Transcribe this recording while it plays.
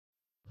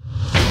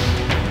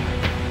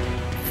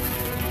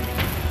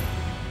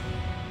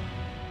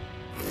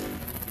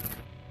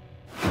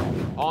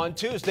On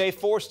Tuesday,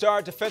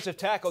 four-star defensive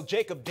tackle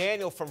Jacob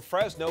Daniel from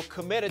Fresno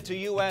committed to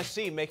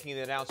USC, making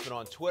the announcement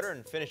on Twitter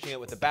and finishing it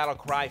with the battle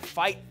cry,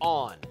 "Fight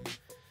on."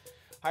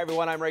 Hi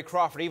everyone, I'm Ray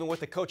Crawford. Even with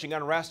the coaching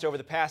unrest over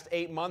the past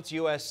 8 months,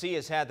 USC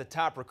has had the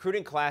top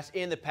recruiting class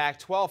in the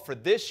Pac-12 for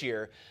this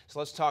year. So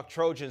let's talk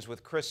Trojans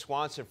with Chris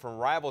Swanson from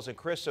Rivals. And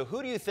Chris, so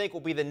who do you think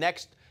will be the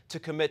next to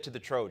commit to the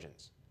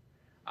Trojans?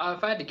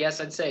 If I had to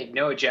guess, I'd say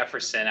Noah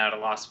Jefferson out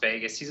of Las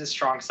Vegas. He's a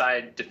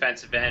strong-side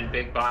defensive end,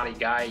 big-body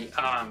guy.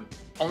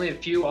 Only a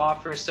few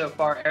offers so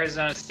far: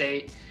 Arizona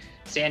State,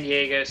 San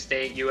Diego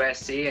State,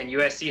 USC, and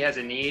USC has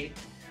a need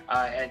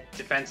at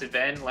defensive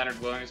end. Leonard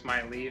Williams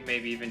might leave,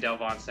 maybe even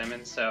Delvon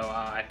Simmons. So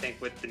I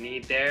think with the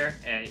need there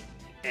and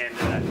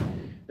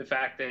the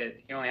fact that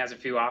he only has a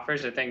few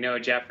offers, I think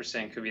Noah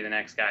Jefferson could be the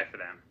next guy for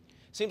them.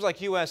 Seems like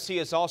USC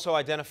has also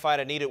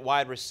identified a needed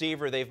wide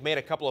receiver. They've made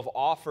a couple of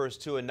offers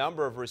to a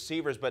number of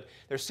receivers, but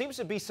there seems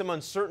to be some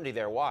uncertainty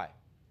there. Why?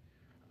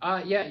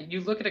 Yeah,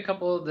 you look at a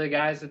couple of the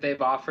guys that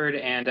they've offered,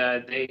 and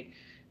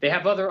they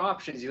have other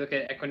options. You look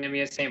at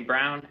Equinemius St.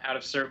 Brown out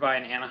of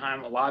Servite in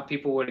Anaheim. A lot of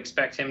people would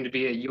expect him to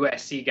be a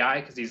USC guy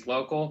because he's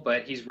local,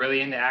 but he's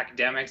really into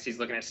academics. He's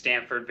looking at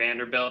Stanford,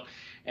 Vanderbilt,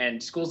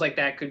 and schools like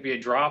that could be a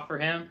draw for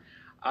him.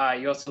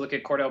 You also look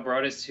at Cordell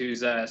Brodus,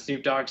 who's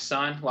Snoop Dogg's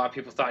son. A lot of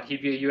people thought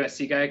he'd be a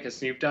USC guy because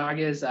Snoop Dogg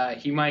is.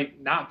 He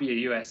might not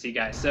be a USC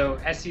guy. So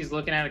SC's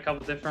looking at a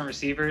couple different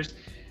receivers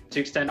to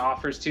extend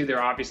offers to.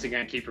 They're obviously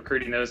going to keep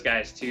recruiting those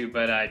guys too,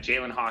 but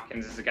Jalen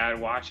Hawkins is a guy to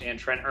watch, and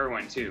Trent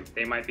Irwin too.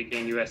 They might be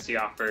getting USC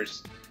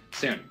offers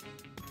soon.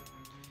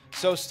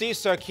 So Steve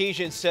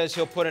Sarkisian says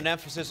he'll put an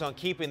emphasis on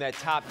keeping that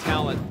top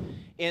talent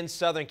in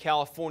Southern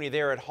California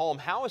there at home.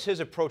 How is his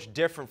approach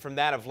different from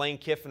that of Lane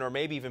Kiffin or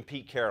maybe even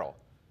Pete Carroll?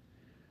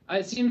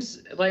 It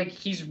seems like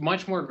he's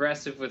much more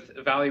aggressive with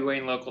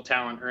evaluating local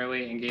talent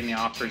early and getting the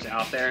offers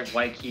out there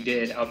like he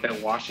did up at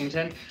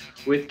Washington.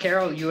 With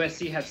Carroll,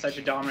 USC had such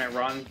a dominant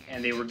run,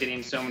 and they were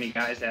getting so many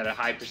guys that had a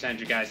high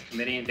percentage of guys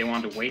committing. They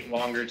wanted to wait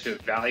longer to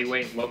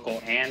evaluate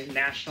local and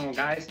national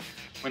guys.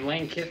 When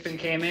Lane Kiffin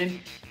came in,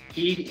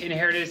 he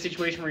inherited a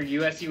situation where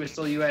USC was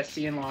still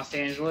USC in Los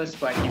Angeles,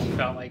 but he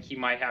felt like he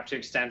might have to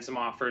extend some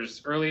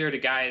offers earlier to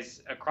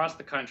guys across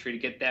the country to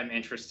get them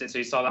interested. So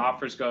he saw the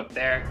offers go up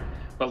there.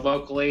 But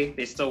locally,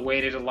 they still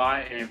waited a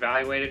lot and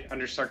evaluated.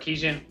 Under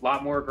Sarkisian, a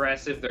lot more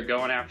aggressive. They're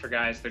going after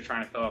guys. They're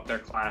trying to fill up their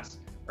class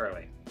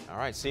early. All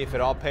right, see if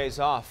it all pays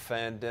off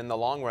and in the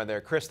long run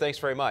there. Chris, thanks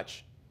very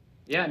much.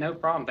 Yeah, no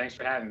problem. Thanks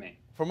for having me.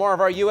 For more of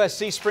our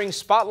USC Spring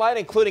Spotlight,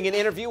 including an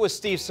interview with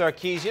Steve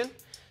Sarkisian,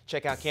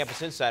 check out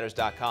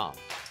CampusInsiders.com.